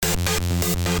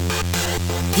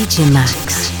DJ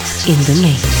Max in the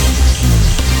mix.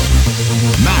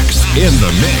 Max in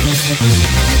the mix.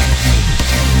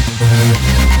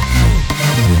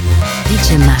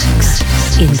 DJ Max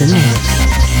in the mix.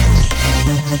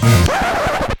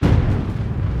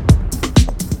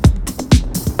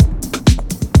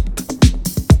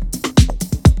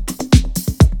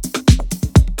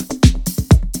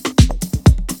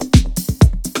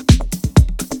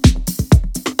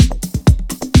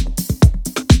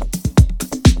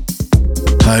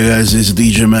 Hi guys, it's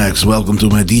DJ Max. Welcome to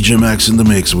my DJ Max in the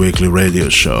Mix weekly radio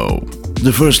show.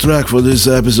 The first track for this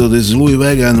episode is Louie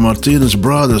Vega and Martinez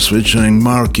Brothers featuring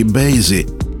Marky Basie.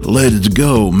 Let It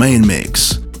Go main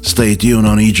mix. Stay tuned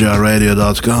on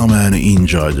EJRadio.com and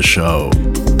enjoy the show.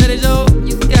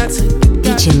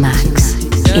 DJ Max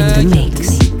in the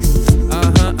mix.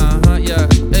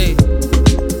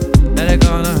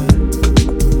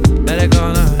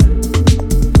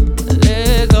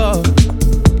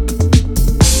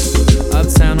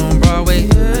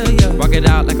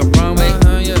 Out like a runway,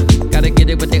 gotta get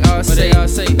it what they all say.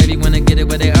 Baby, wanna get it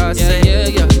what they all say.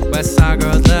 West side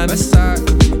girls love me,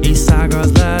 east side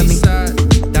girls love me,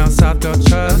 down south girl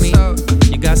trust me.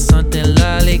 You got something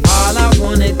lovely. All I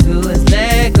wanna do is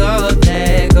let go,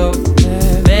 let go.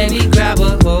 Baby, grab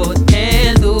a hold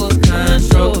and lose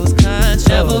control.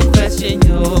 Never question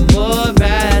your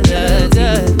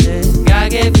morality. God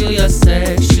gave you your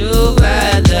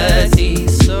sexuality,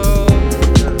 so.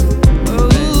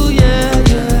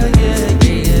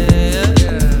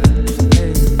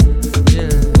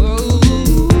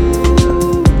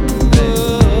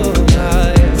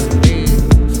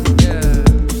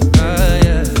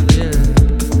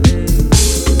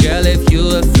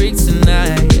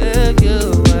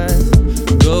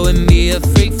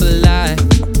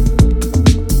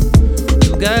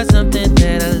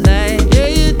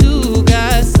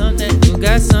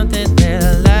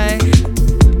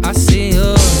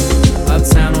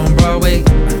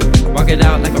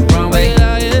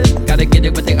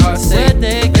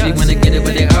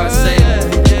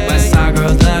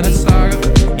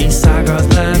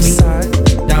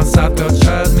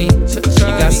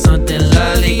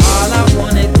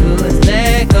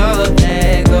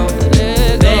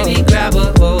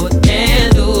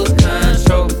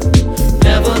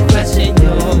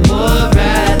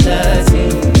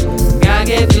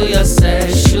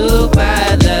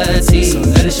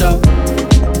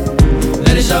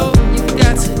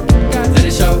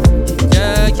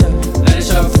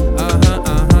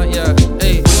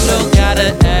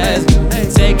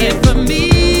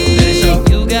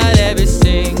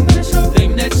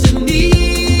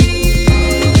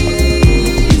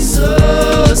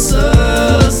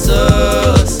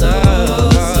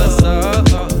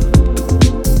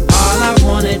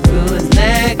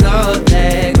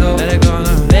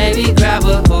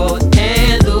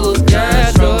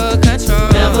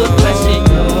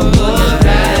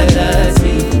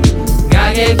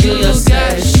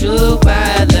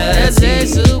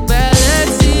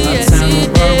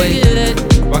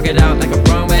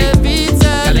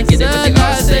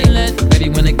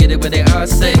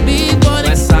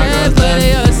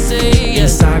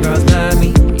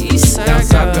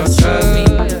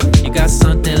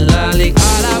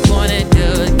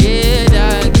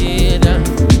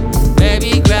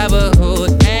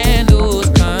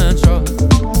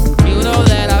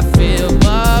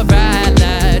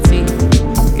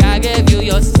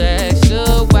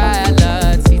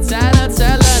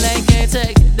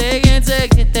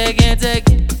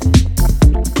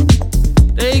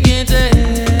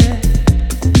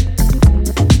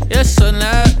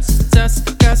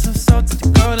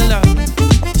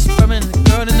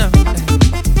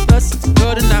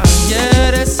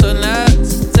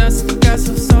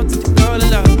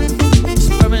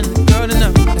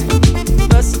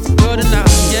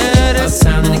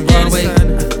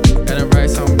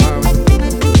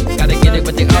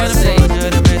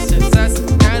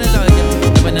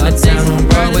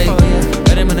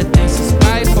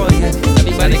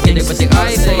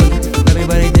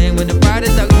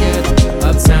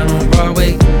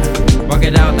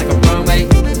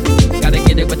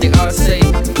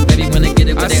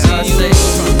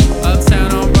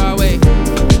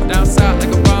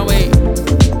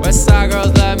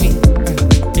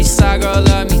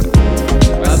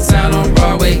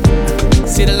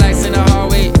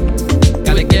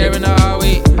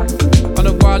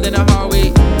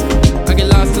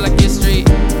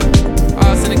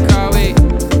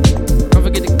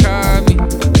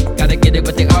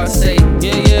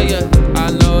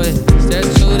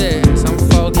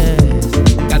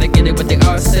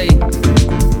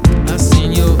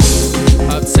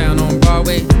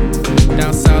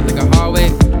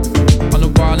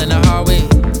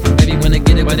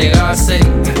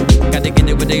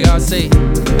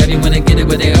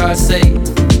 what they all say.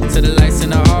 To the lights in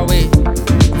the hallway,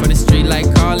 for the street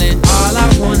light calling. All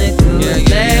I wanna do is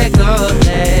let go,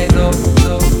 let go,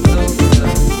 go, go, go,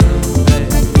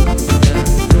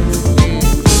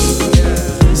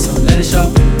 go. So let it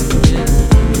show,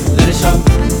 let it show,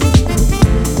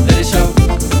 let it show,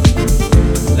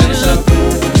 let it show.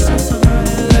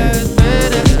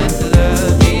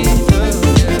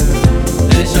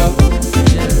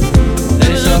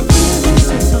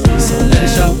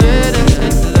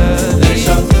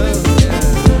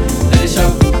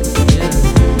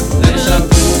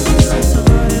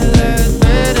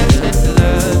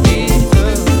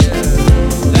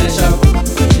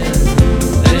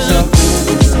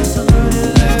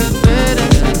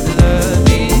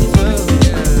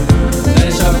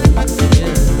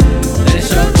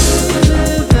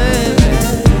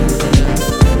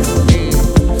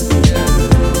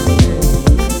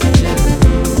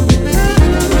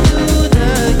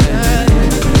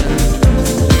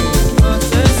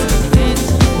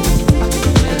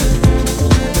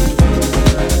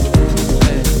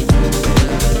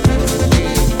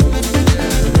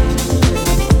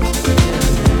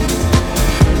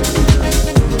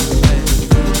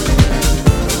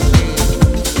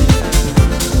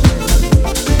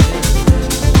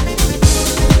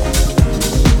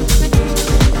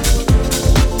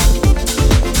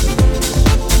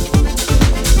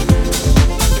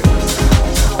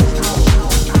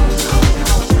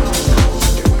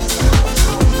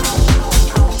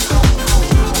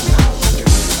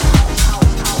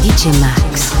 DJ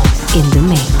Max in the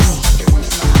mix.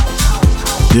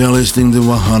 You're listening to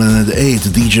 108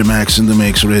 DJ Max in the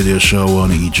Mix radio show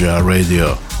on EJR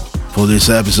Radio. For this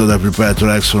episode I prepared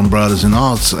tracks from Brothers in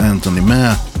Arts, Anthony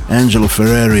Mayer, Angelo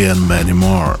Ferreri and many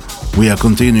more. We are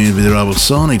continuing with Rubber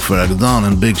Sonic, Ferg Don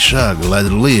and Big Shug, Let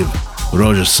It Live,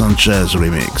 Roger Sanchez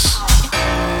remix.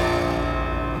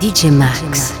 DJ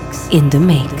Max in the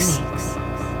mix.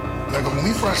 Like when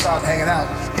we first started hanging out,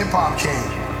 hip hop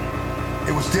came.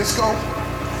 It was disco,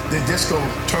 then disco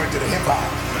turned to the hip hop.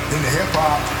 Then the hip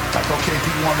hop, like okay,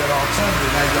 people want that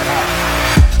alternative, now you got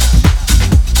house.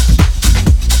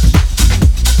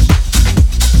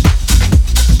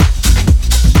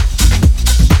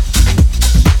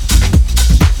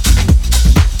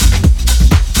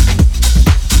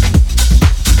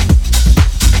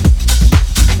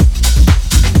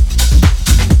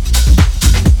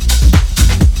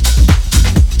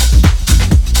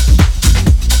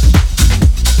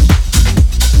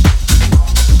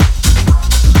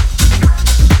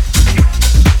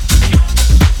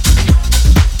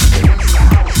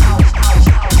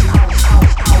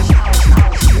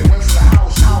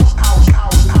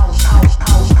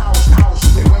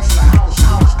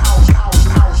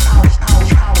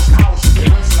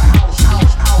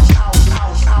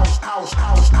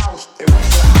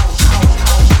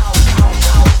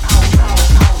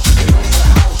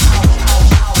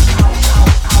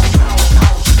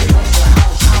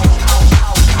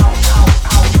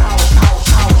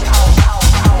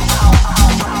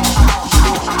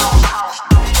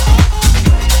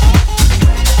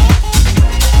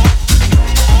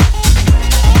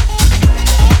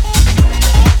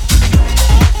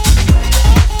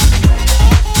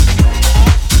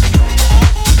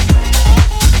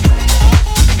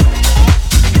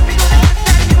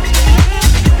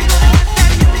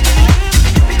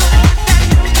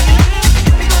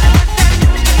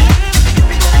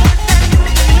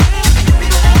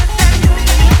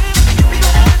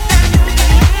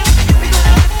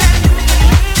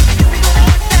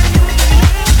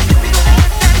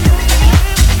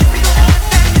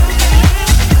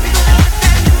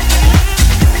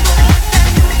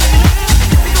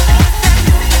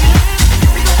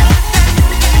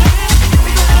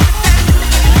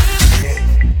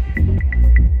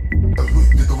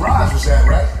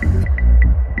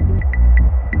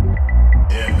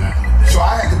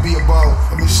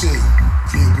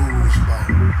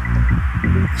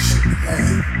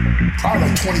 Probably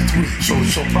like 23,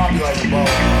 so probably like about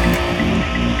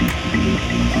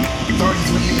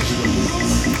 33 years ago.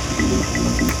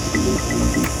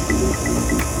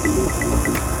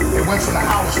 It went from the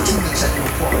house to the techno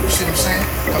part, you see what I'm saying?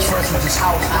 Because first it was just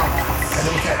house out, and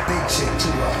then we got big shit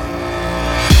too.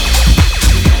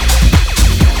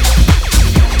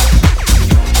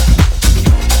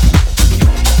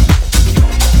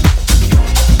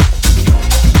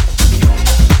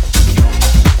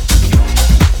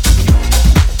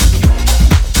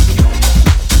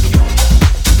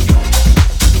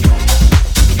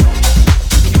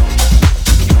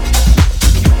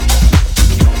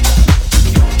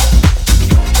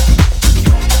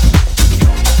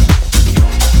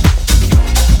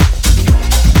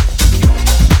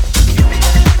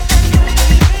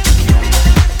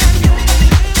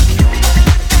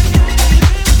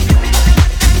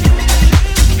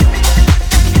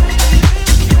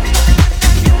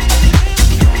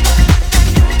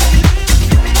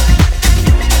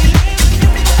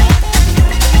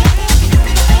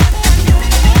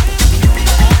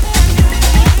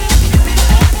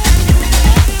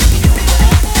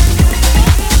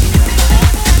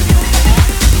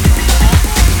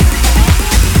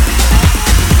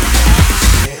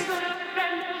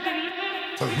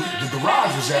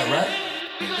 was at, right?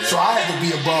 So I had to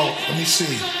be about, let me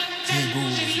see,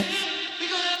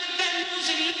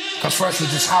 because first it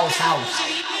was just house.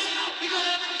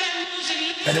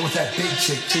 And there was that big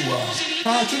chick too, was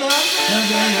that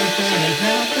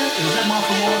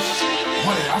Martha Wars?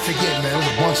 I forget, man, it was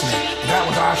a bunch of them. That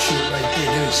was our shit right there.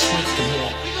 Then it switched to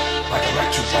more like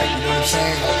electric, like, you know what I'm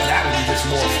saying? Like, and that would be just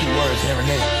more a few words here and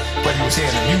there. But he was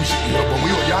hearing the music, you know? But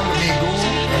we were younger, me and Guru.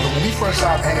 Remember, when we first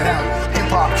started hanging out,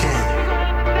 hip-hop came.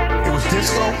 It was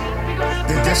disco.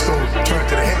 Then disco turned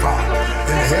to the hip-hop.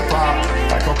 Then the hip-hop,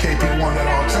 like, okay, people want that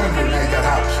alternative, now you got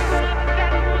house.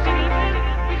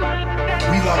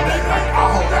 We love that. Like,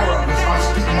 our whole era was us,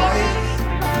 people my age.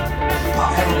 Our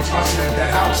era was us in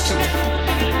that house, too.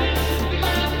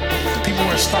 People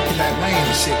were stuck in that lane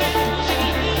and shit.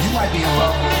 You might be in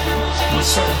love with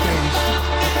certain things.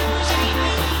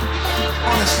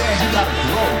 Understand, you gotta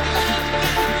grow.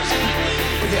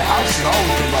 But yeah, house should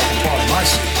always been like a part of my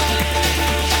shit.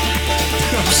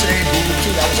 You know what I'm saying? Groove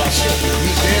too, that was our shit.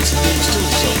 We dancing dudes too,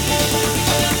 so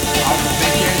I was a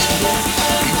big dancing dude,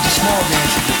 even the small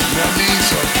dancing dude, you know what I mean?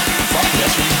 So fuck it,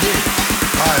 that's what we did.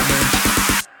 Alright, man.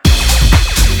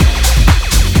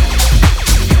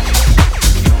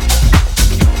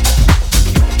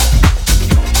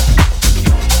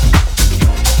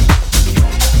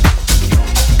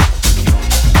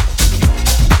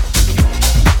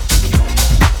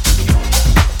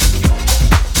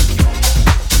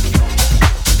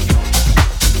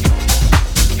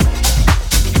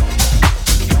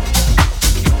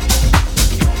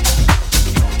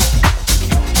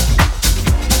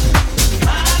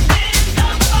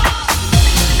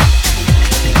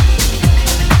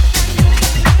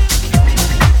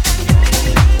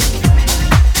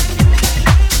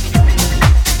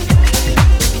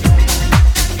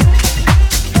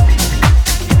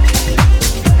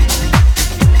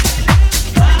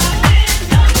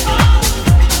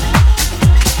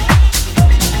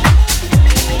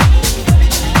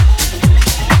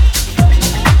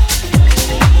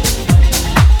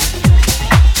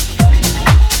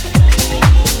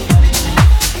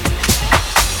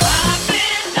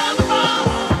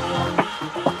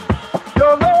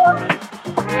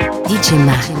 DJ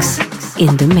Max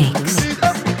in the mix.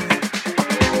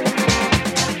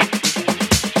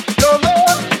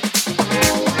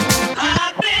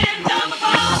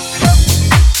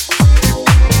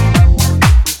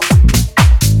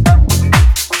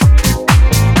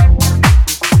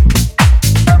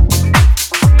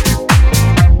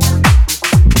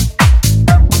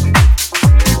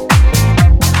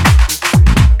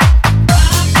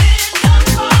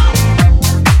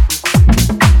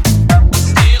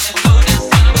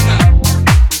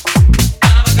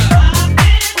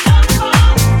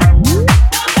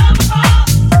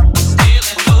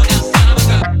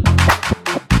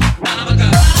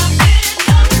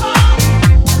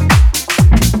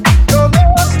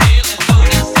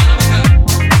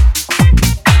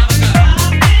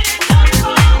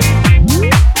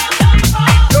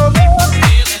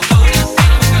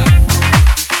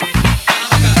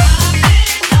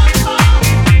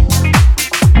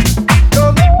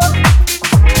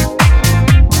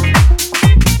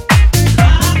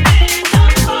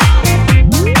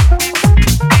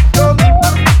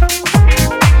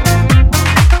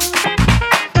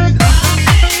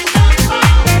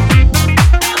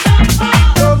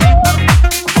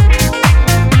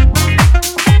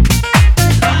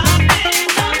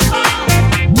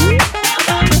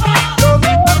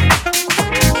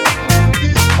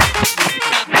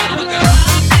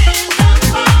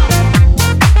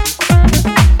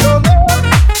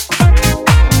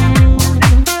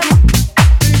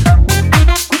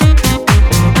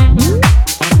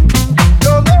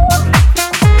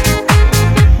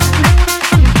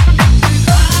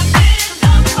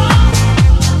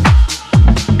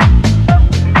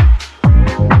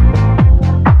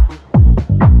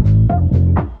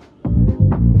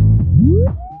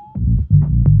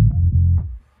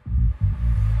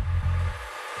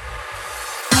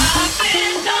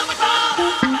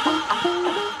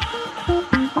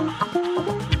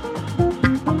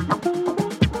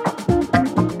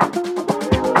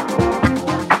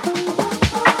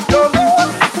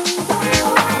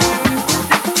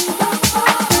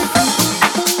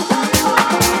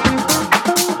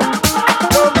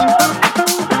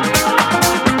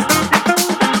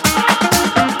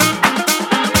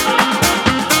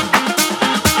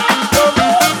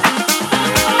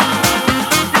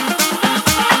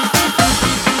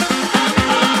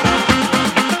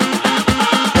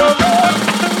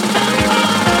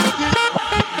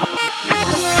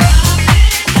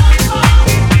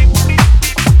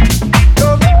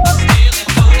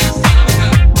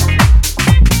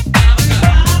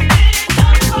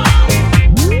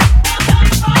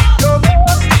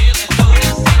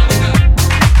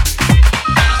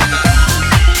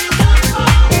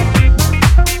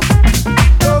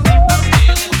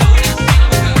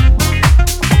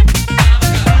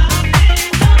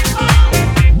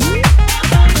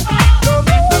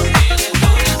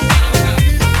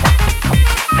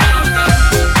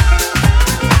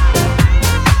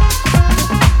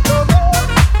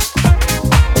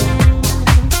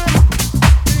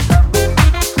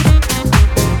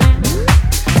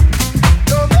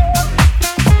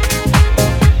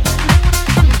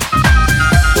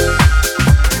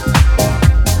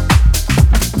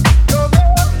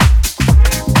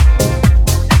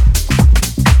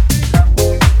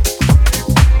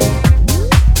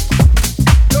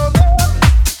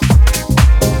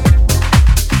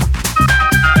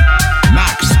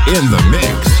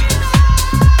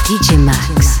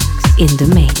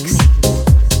 mix.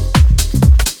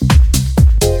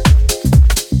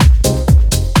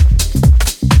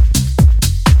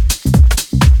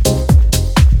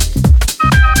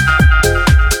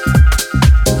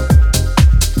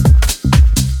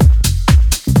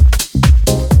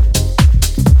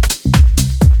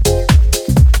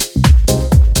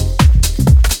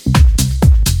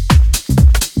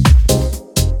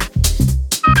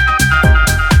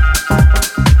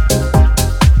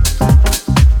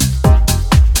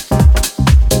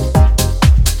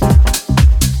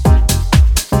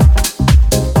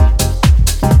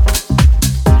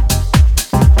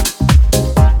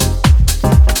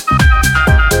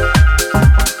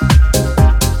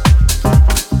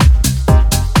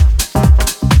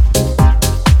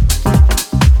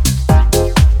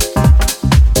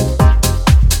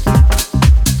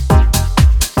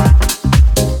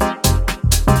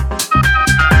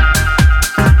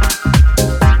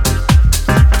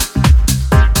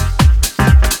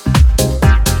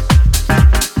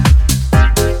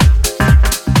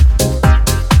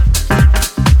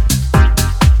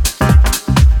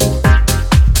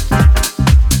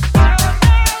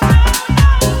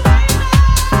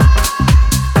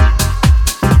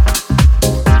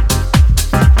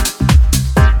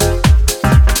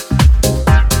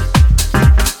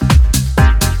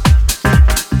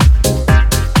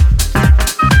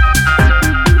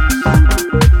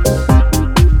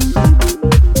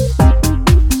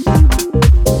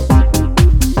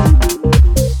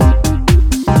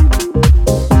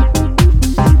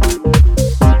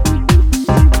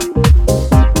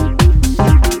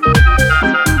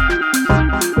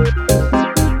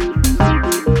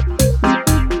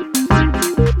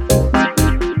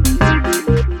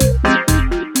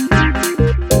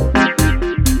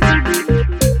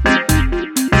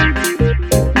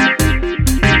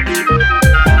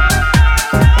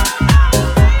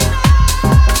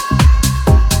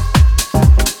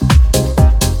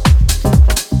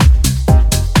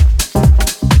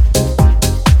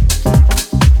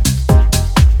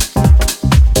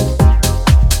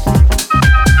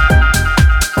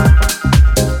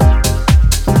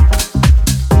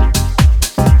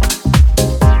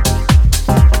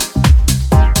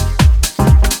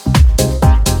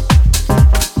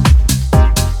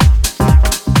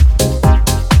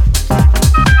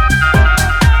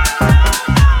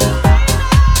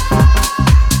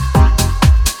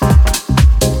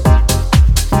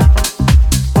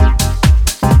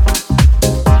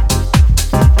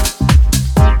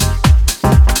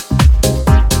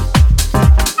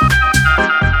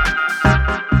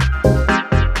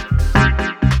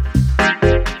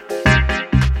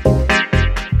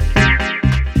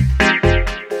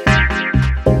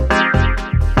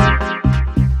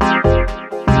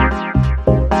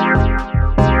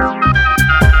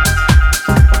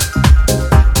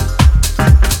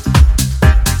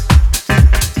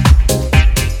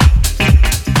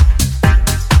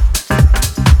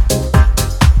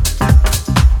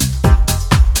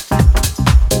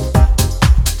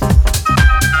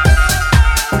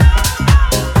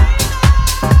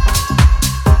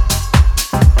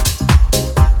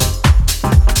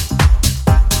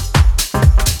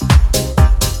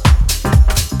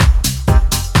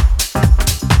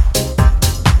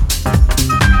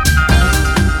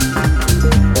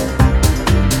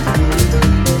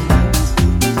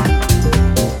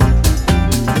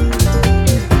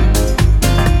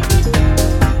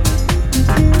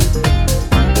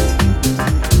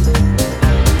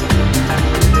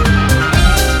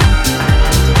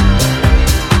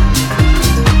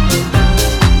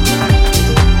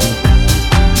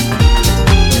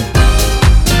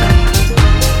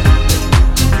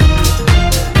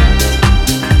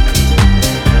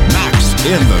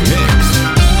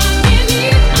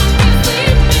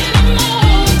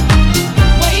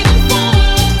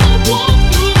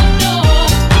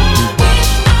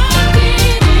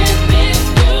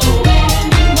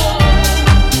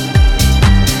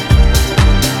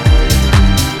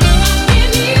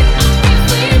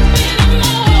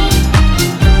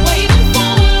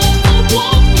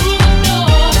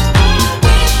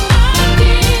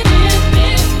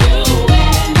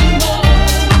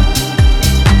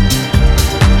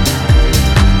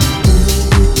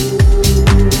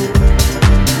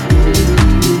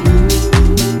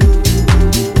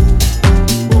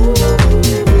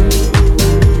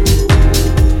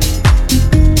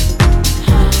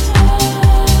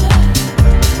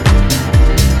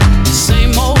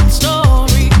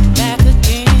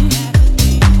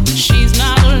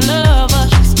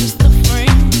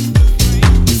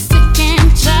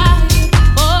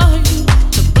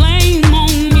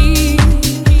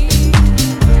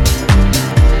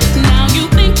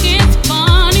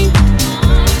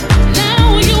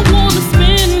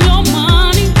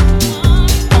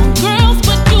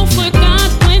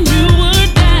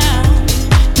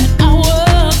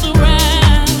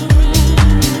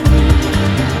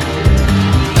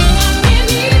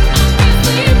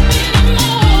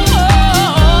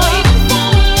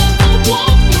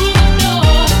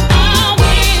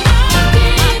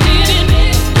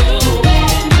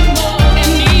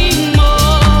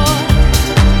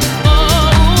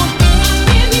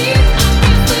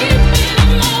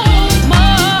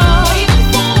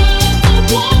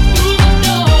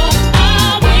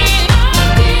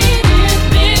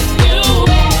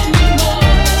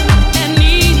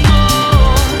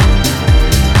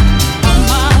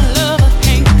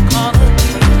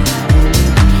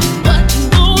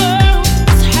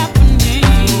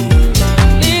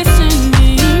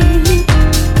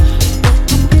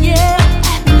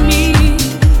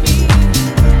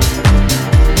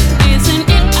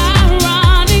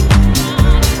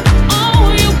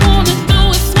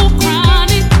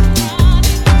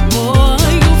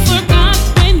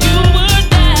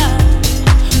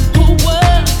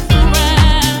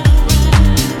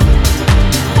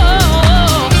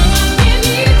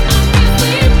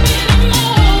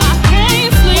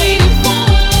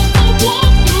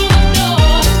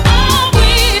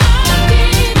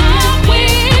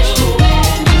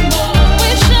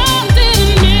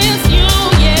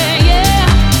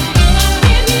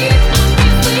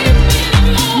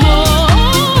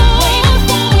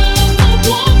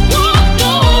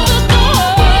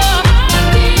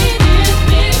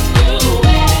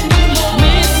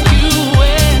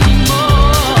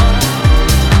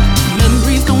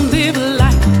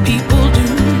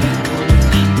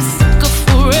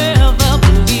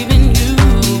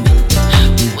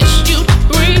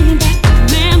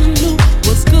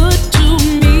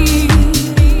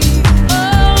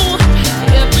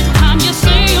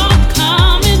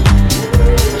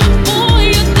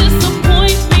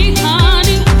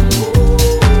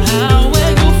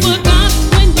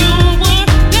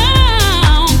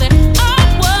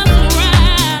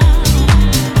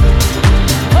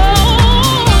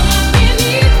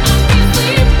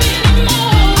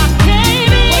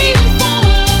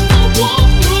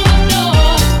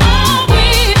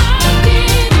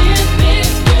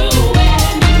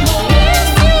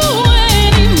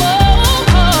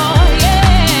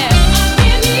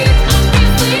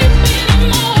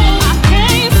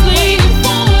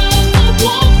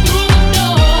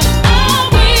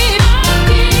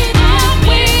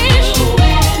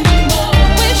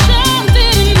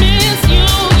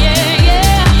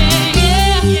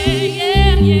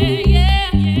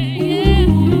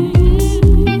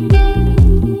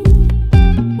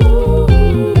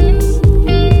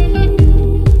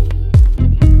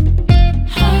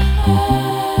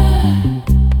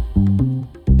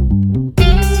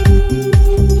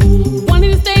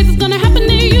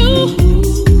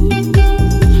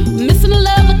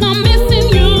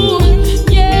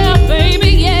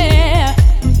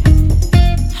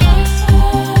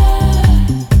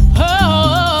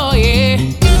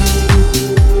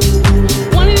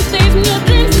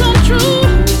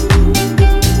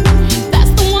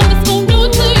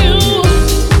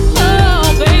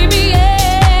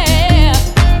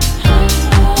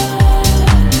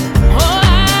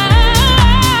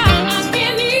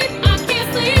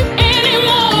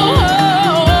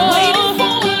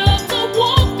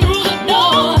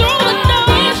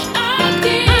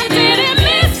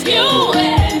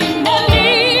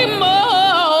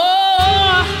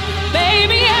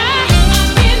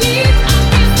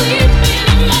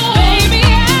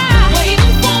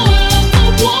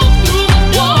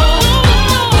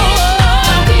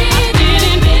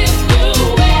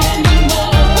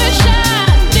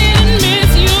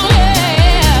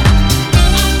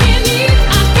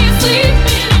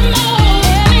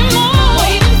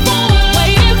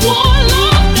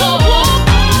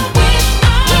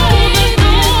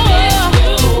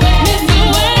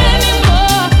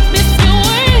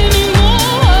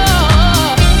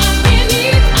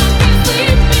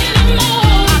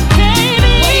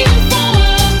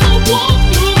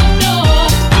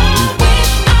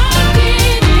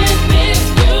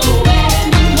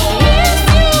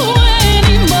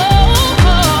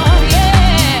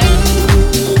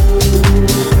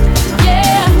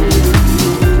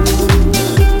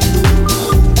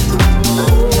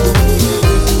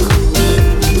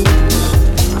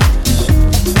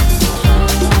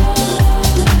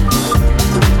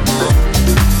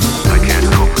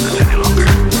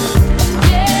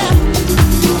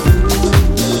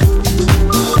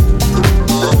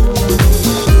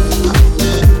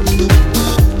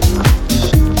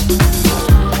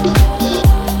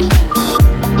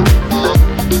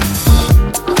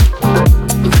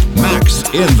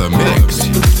 in the mix.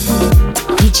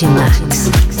 DJ Max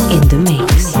in the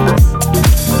mix.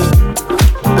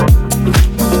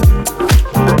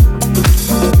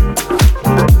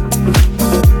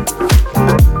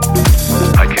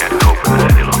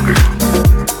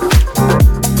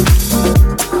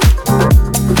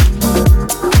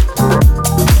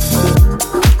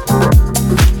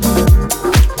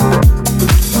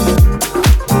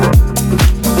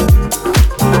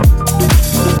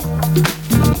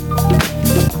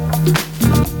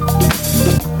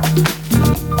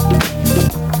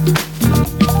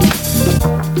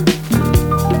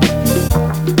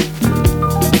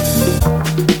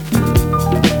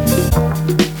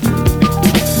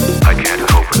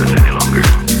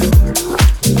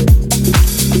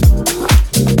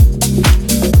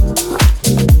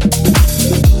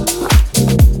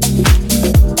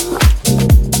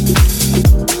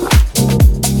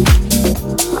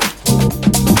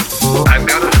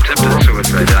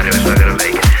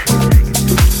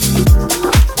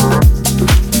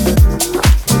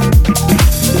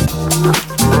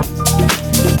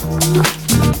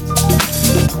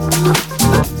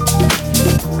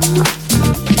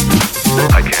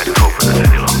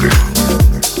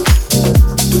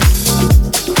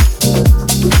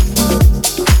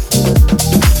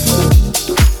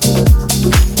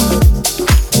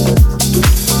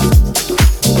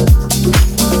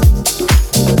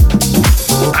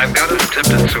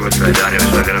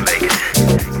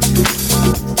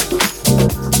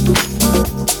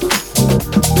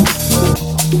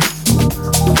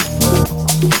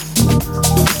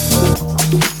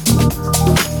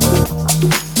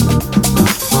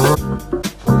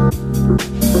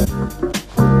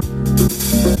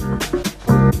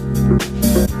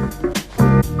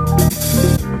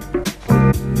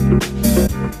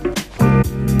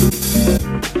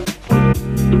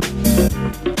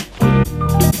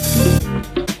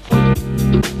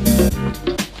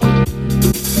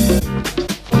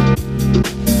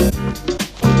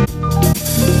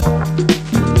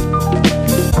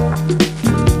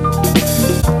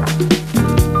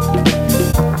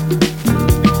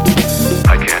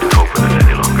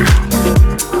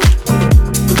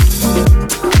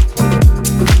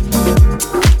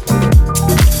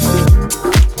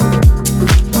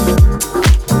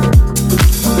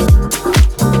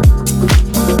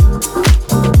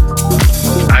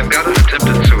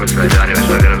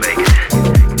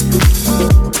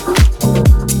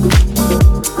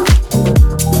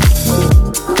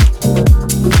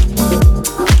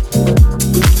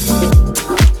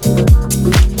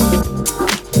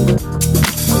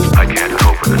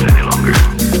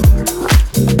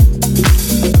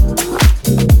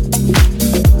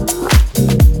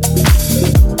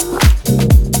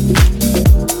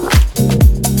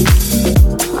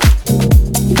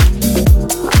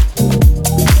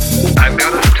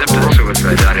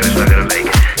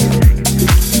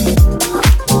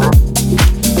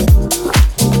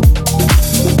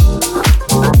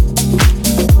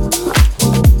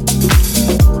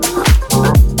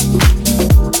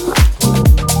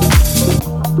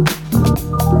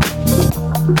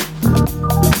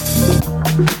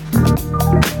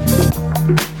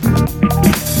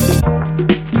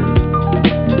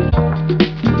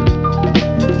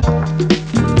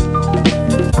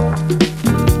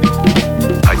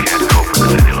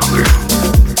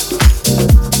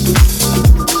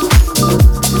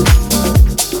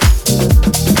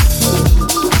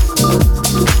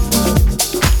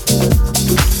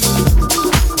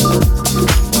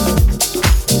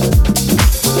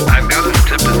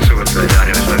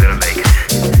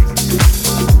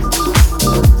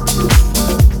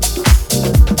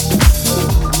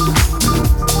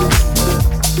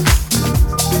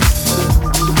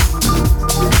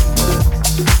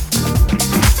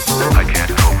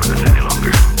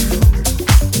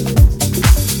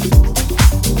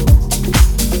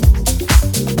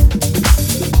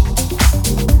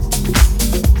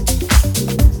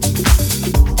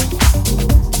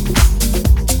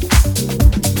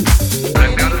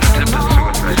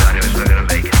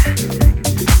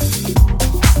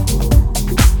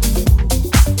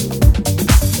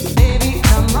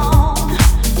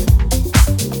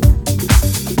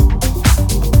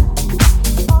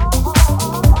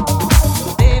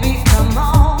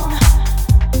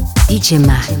 DJ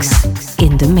Max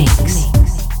in the mix.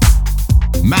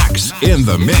 Max in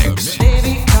the mix.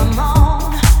 Baby, come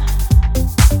on.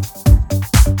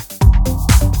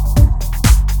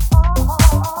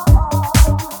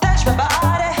 Touch my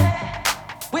body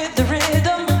with the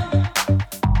rhythm.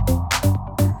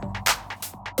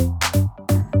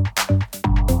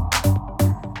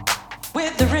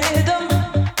 With the rhythm.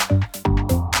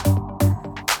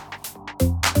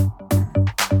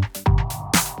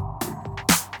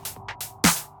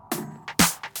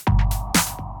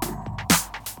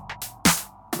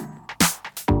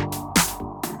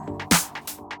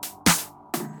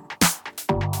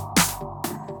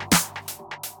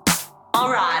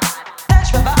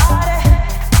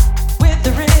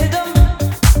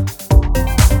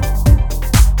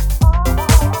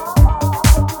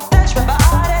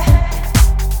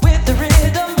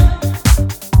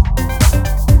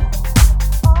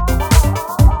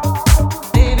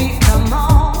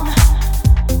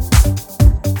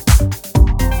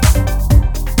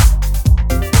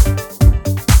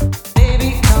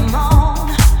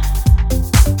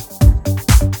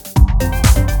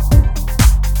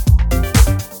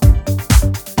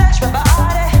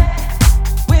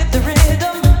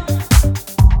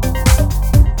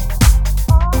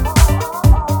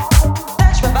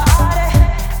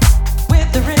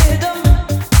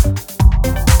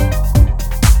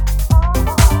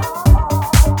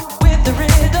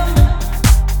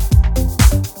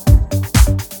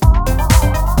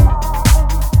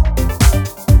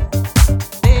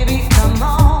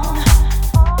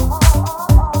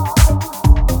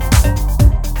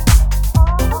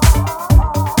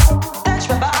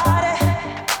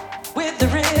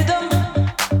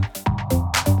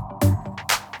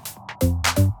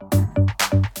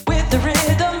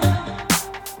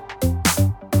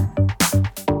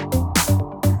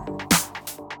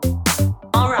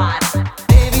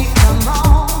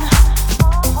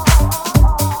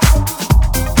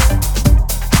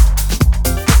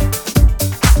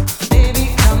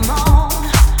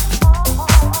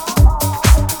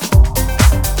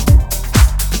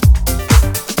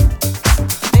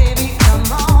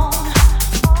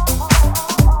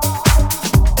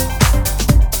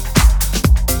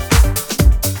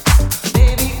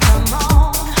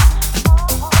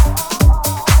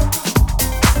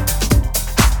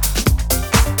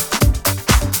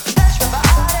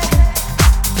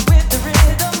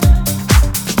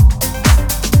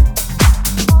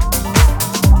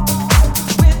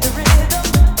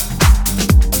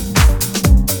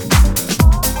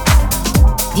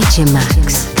 DJ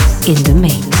Max in the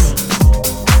mix.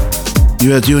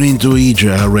 You are tuning to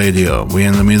EJR Radio. We're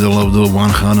in the middle of the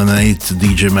 108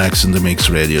 DJ Max in the Mix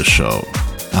radio show.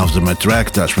 After my track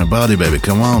Touch My Body Baby,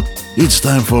 come on, it's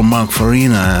time for Mark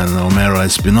Farina and Homero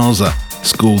Espinosa,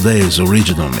 School Days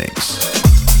original mix.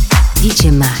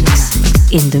 DJ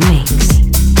Max in the mix.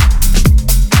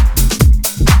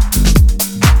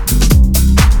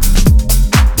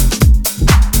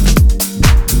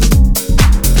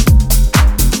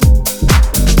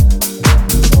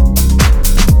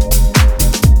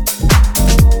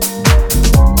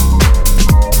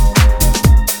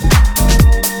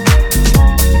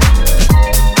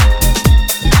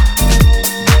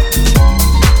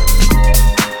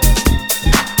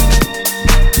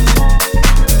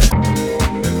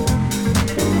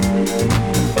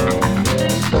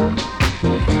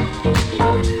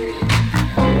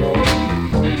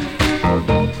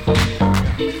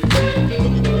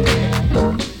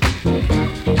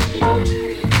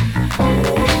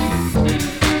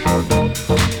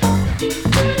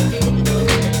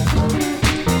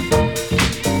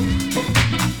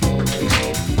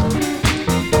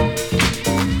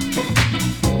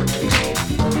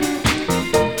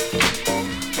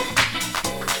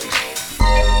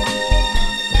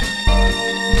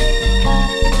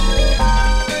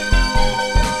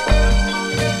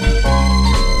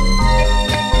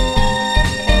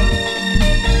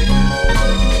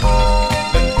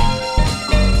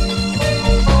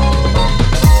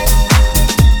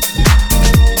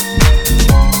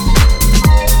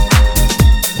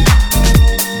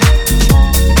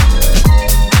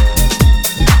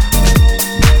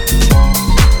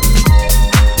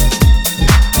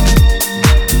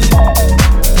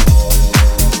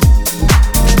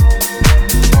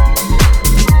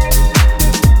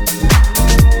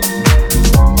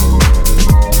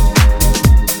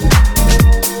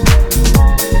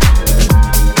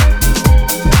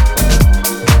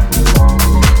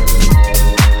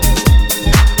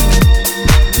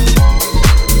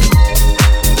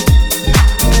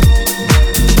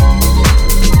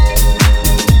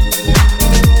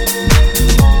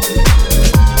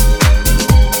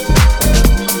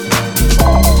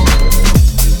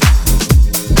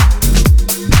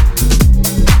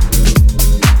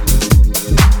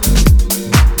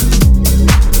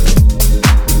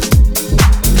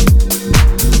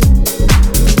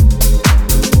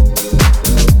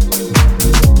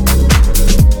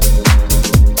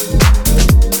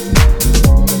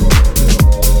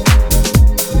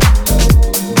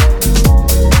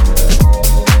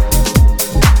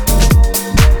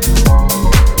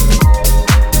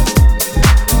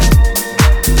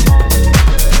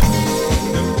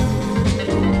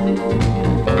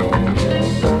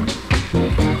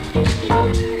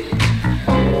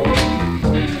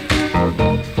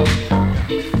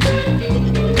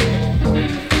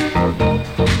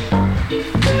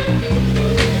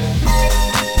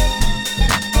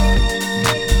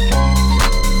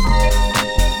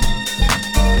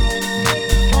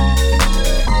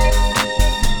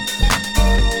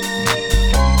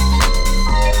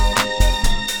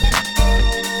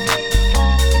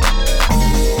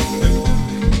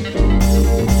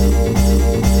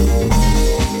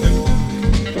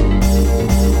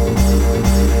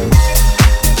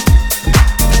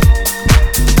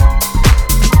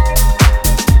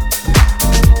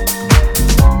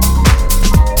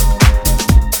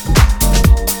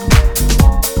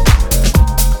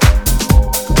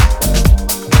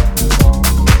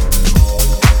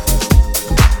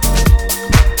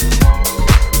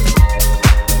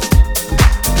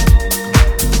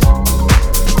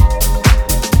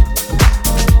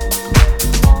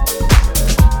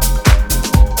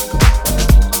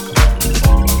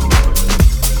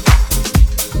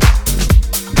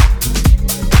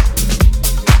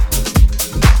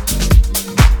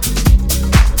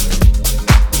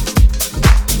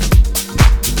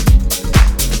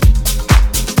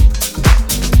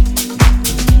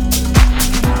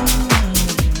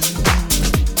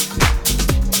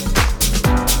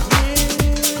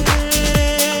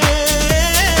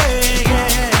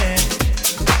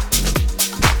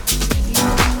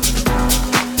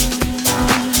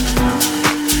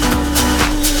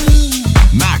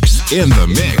 in the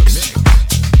mix.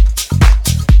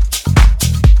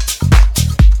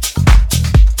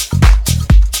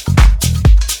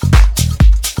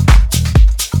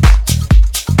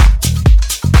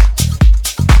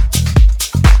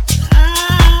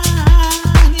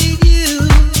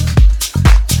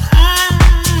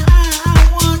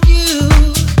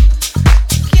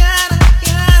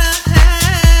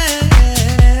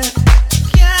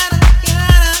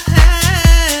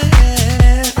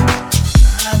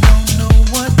 I don't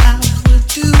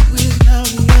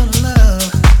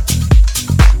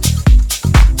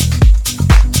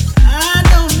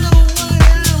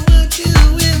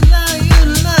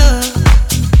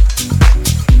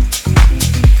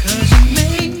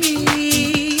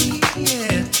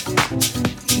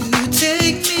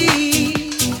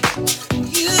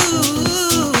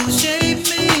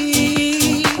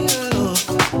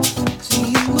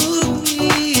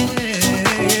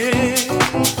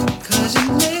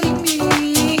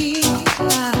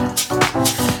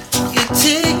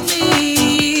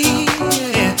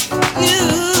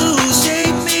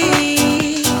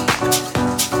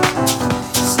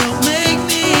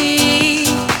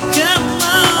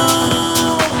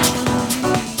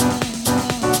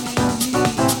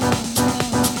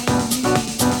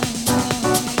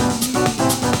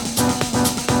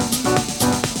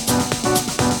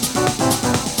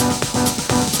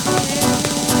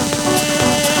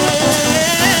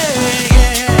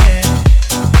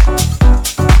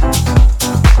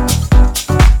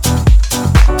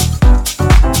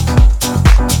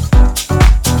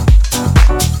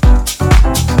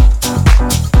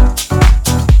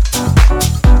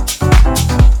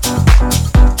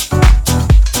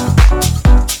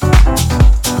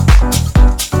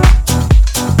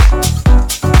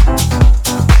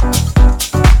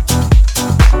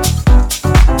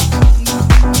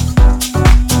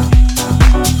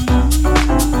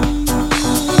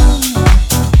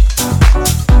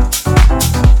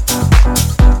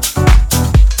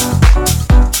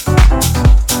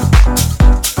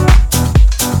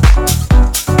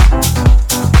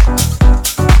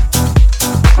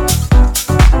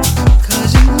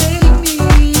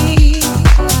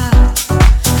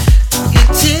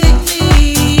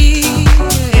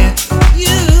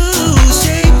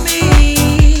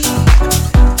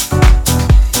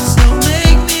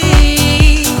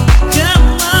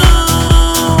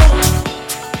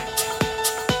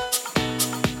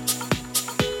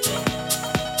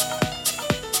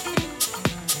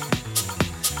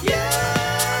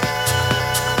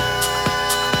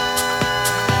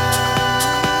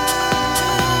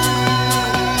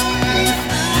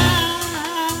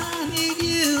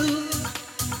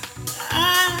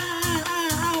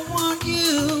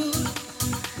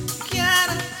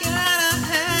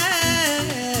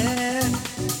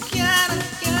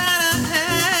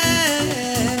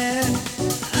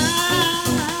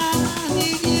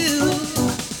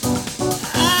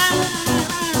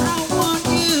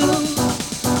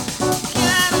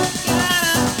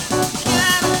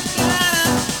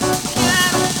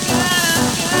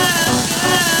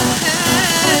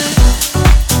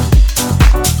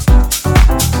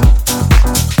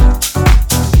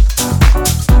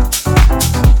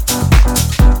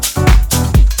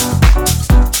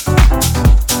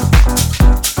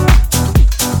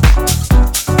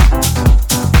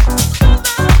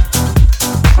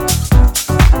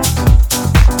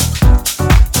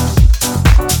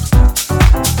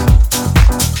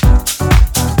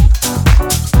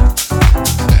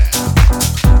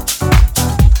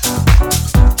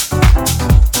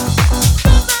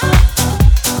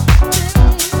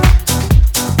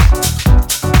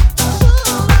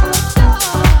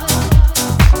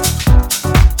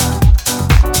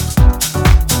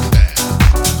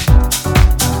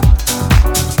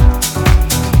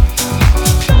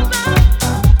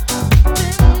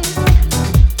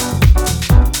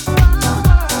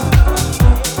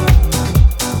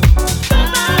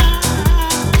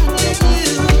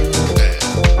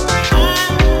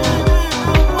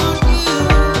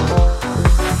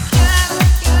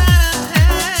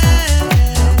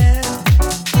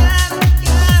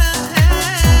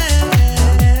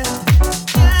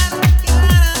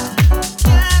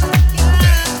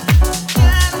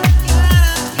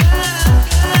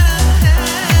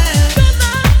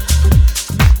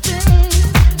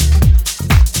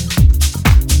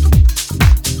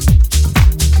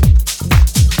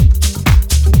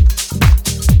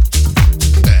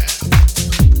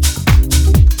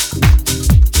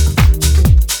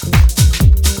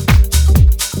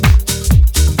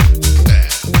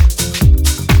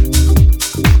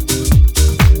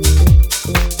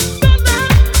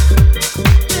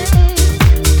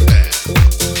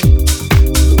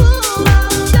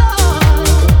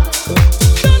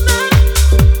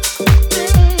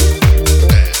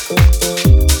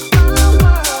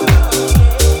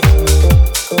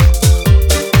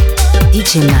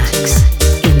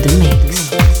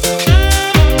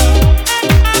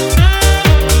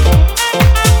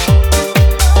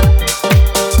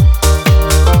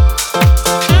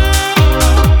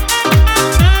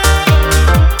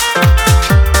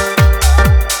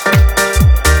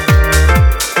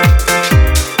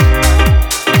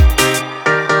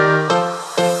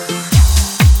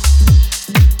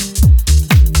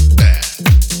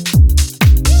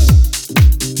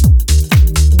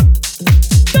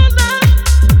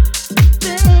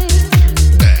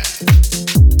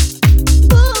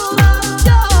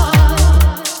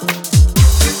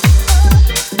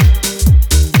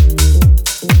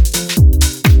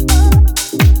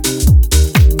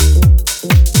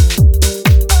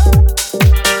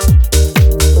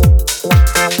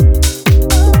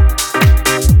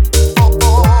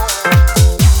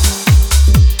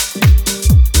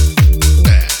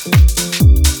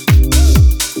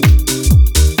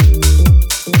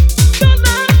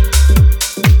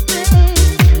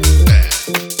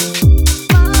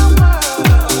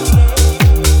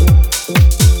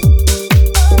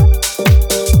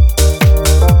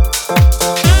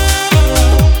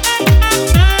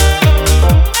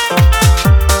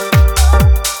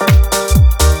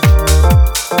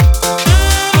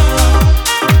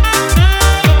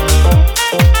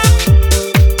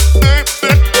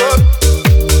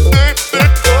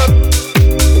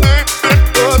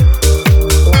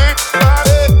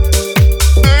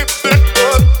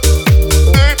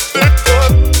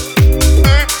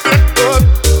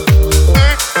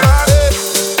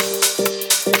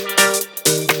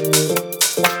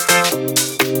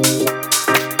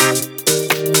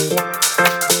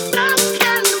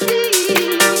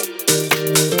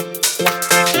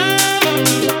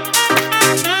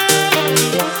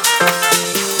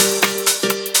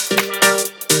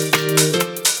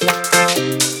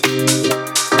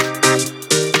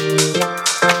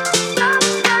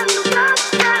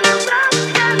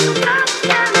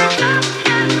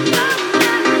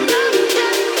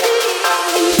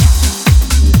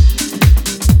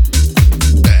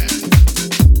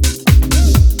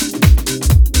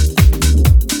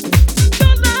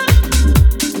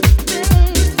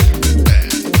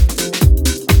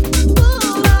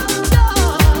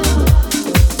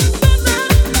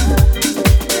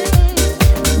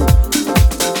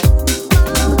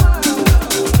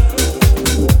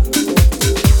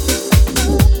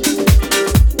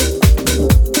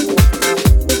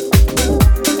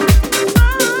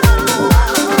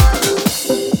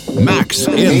Max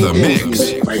in the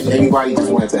mix. Like everybody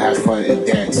just wanted to have fun and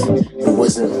dance. It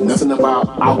wasn't nothing about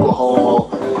alcohol,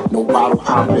 no bottle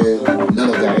popping, none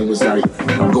of that. It was like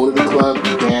go to the club,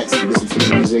 you dance, you listen to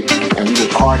the music, and we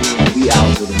were partying in the wee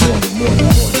hours of the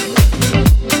morning.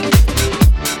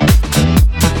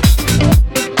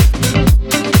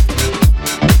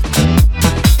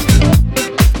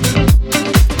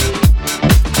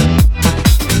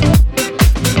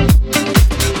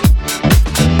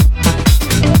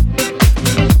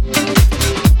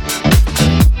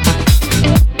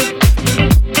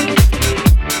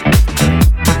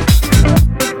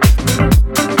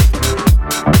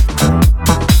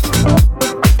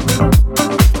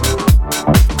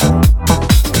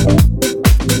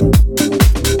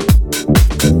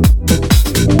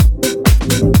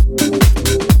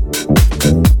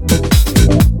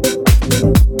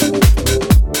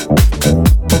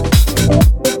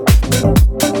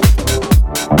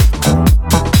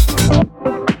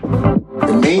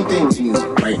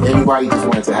 Everybody just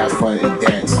wanted to have fun and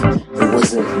dance. It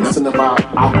wasn't nothing about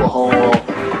alcohol,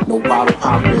 no bottle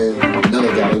popping, none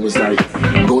of that. It was like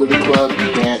go to the club,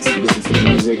 you dance, you listen to the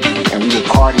music, and we were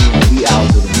partying in the wee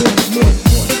hours of the morning.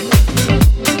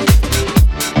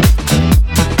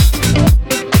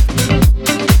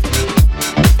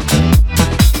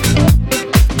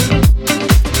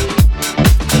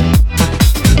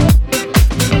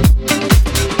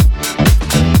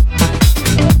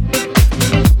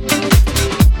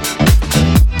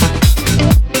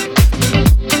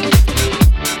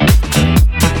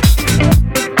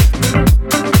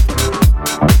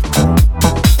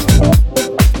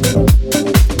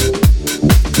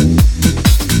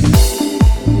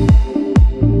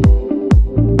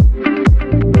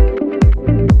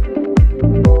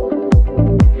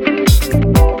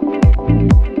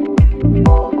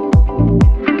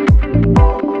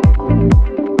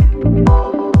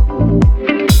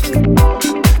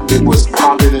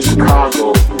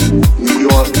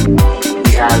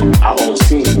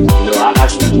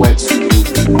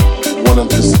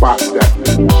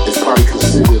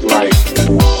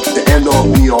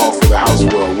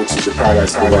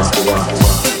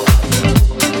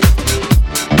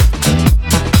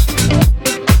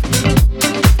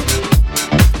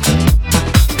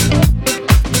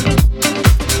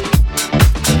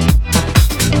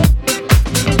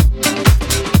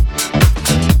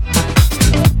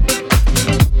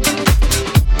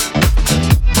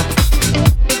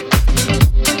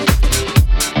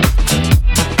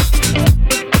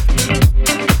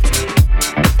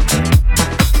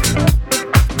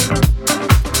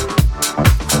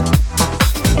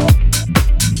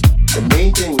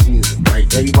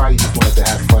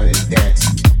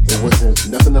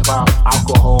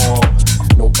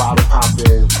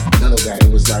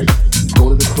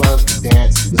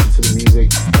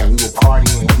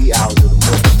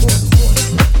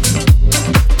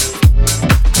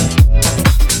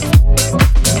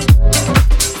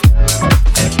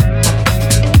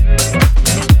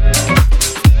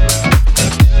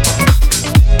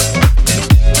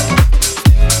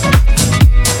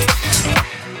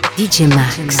 DJ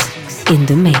Max in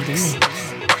the mix.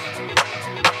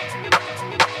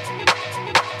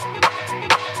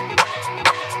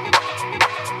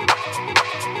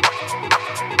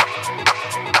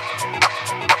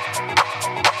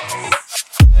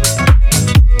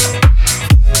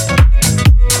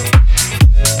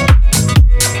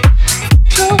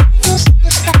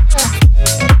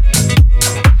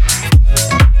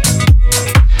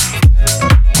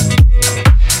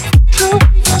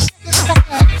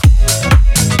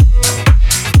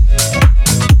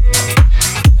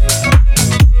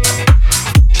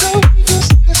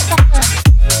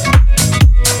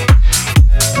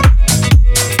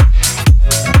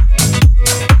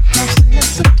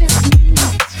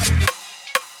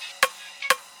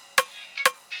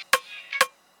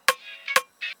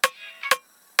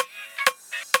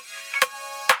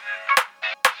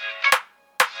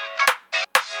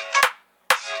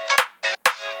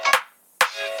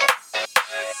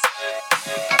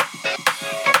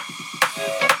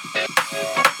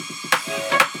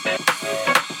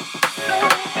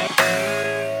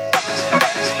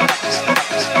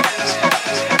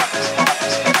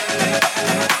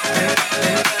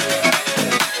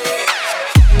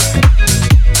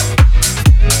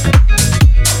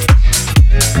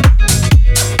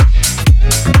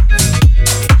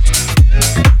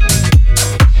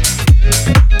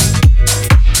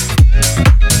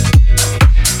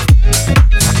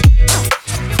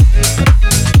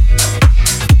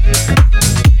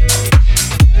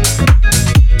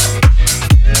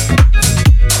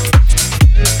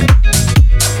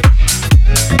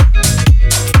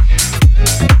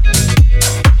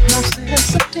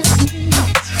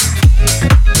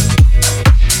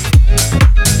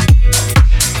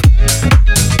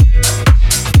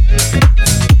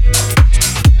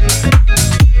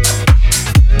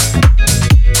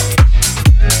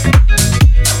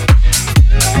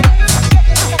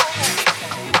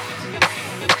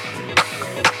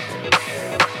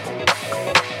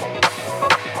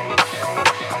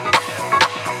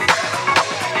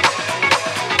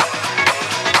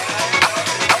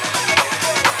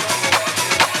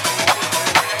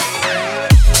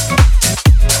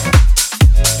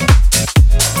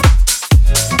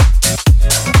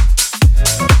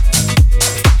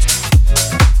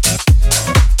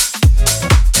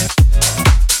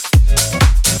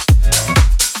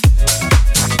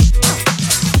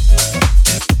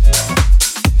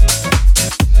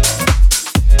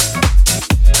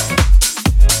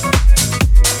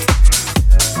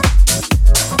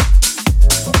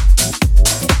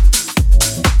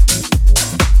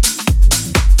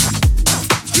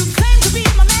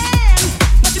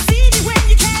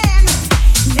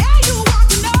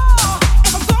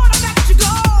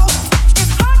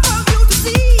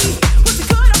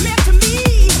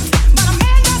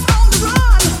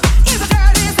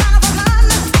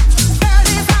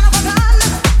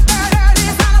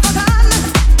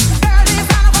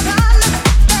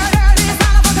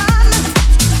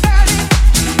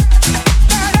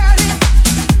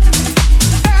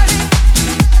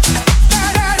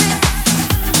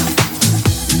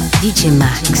 DJ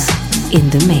Max in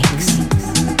the mix.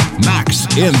 Max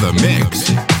in the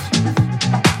mix.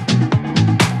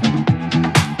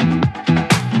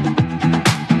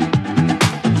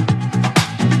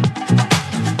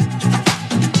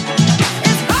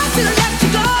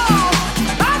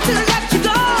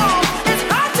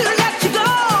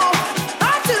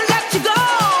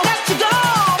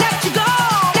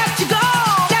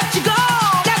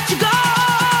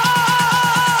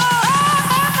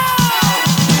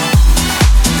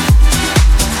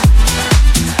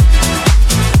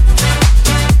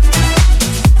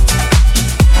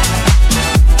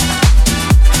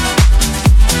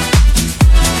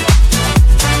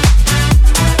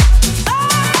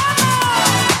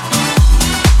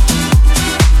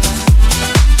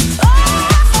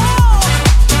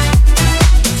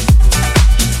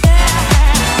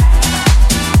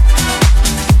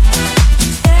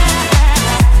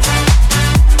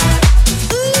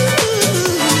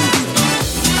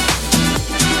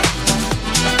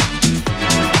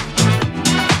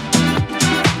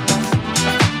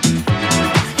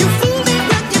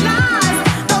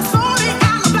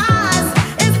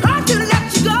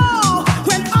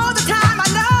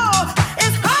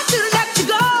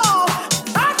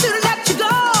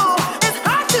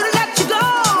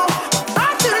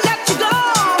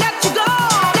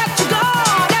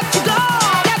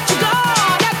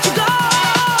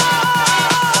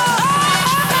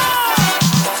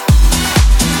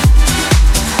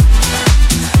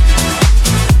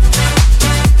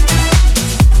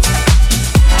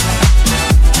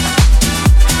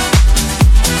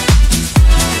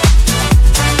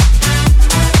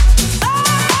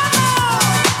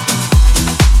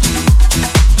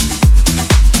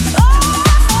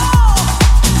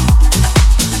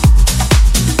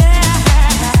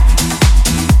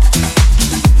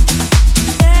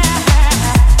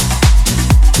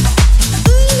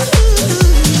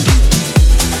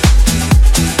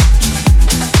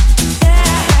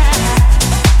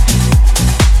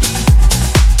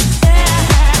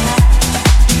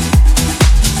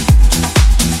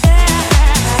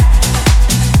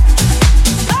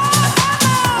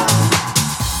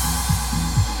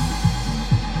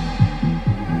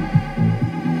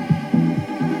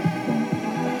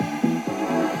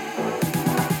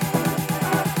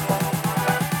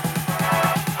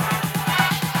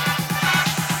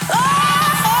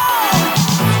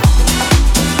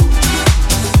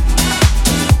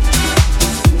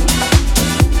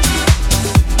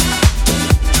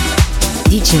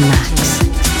 DJ Max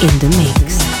in the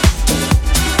mix.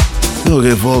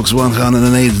 Okay, folks,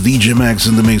 108 DJ Max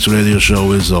in the Mix radio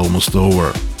show is almost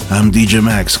over. I'm DJ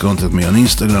Max. Contact me on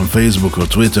Instagram, Facebook, or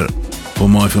Twitter. For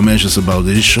more information about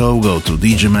this show, go to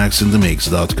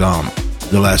djmaxinthemix.com.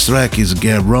 The last track is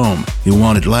Gab Rome, You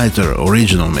Want It Lighter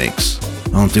original mix.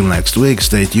 Until next week,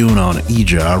 stay tuned on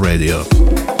EJR Radio.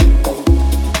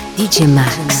 DJ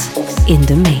Max in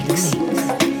the mix.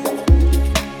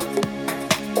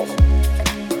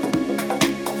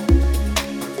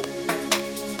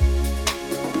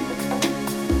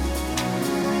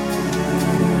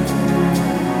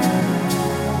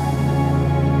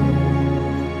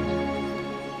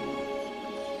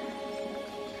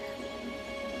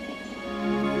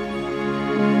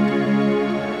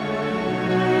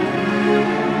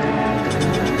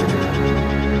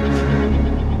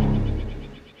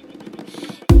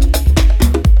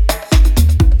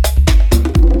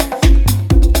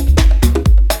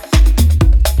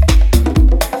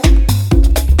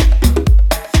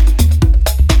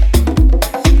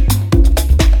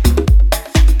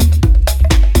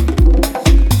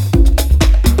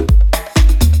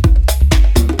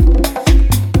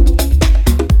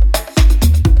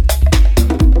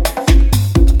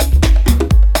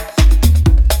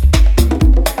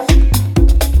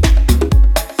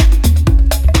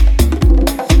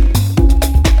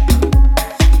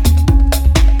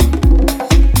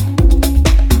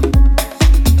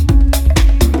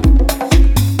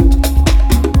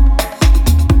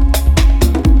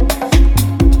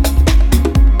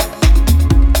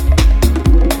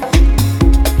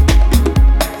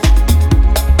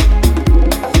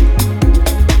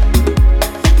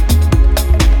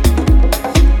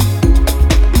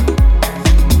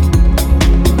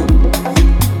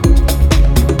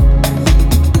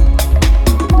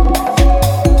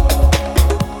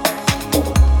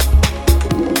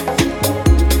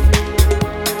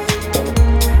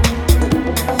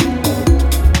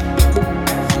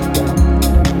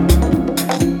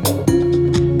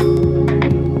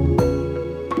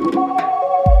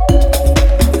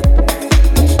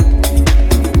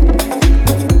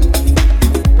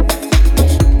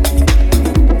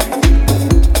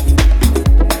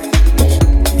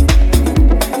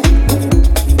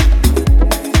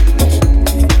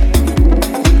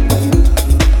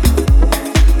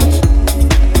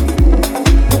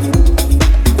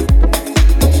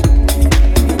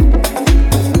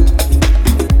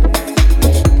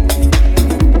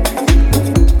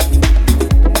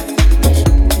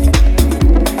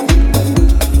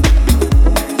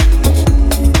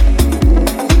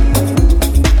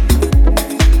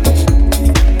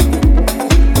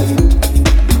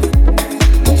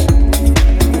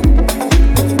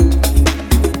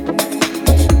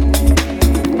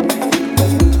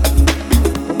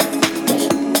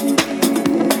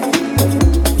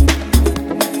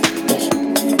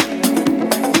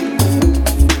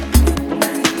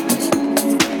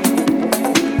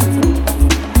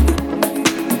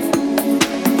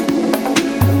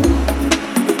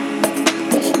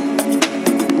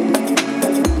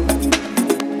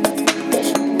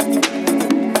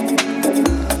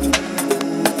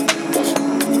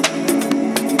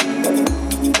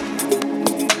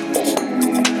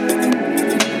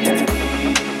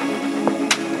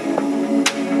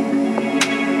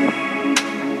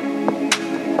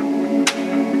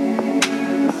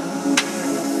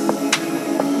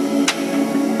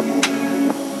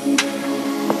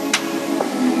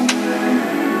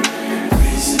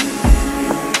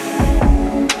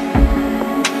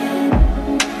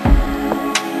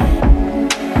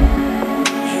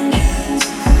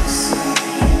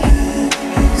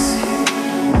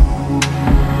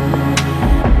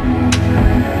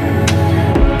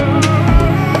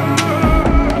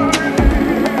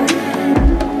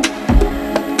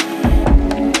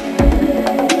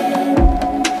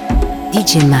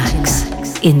 DJ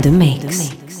Max in the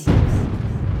mix.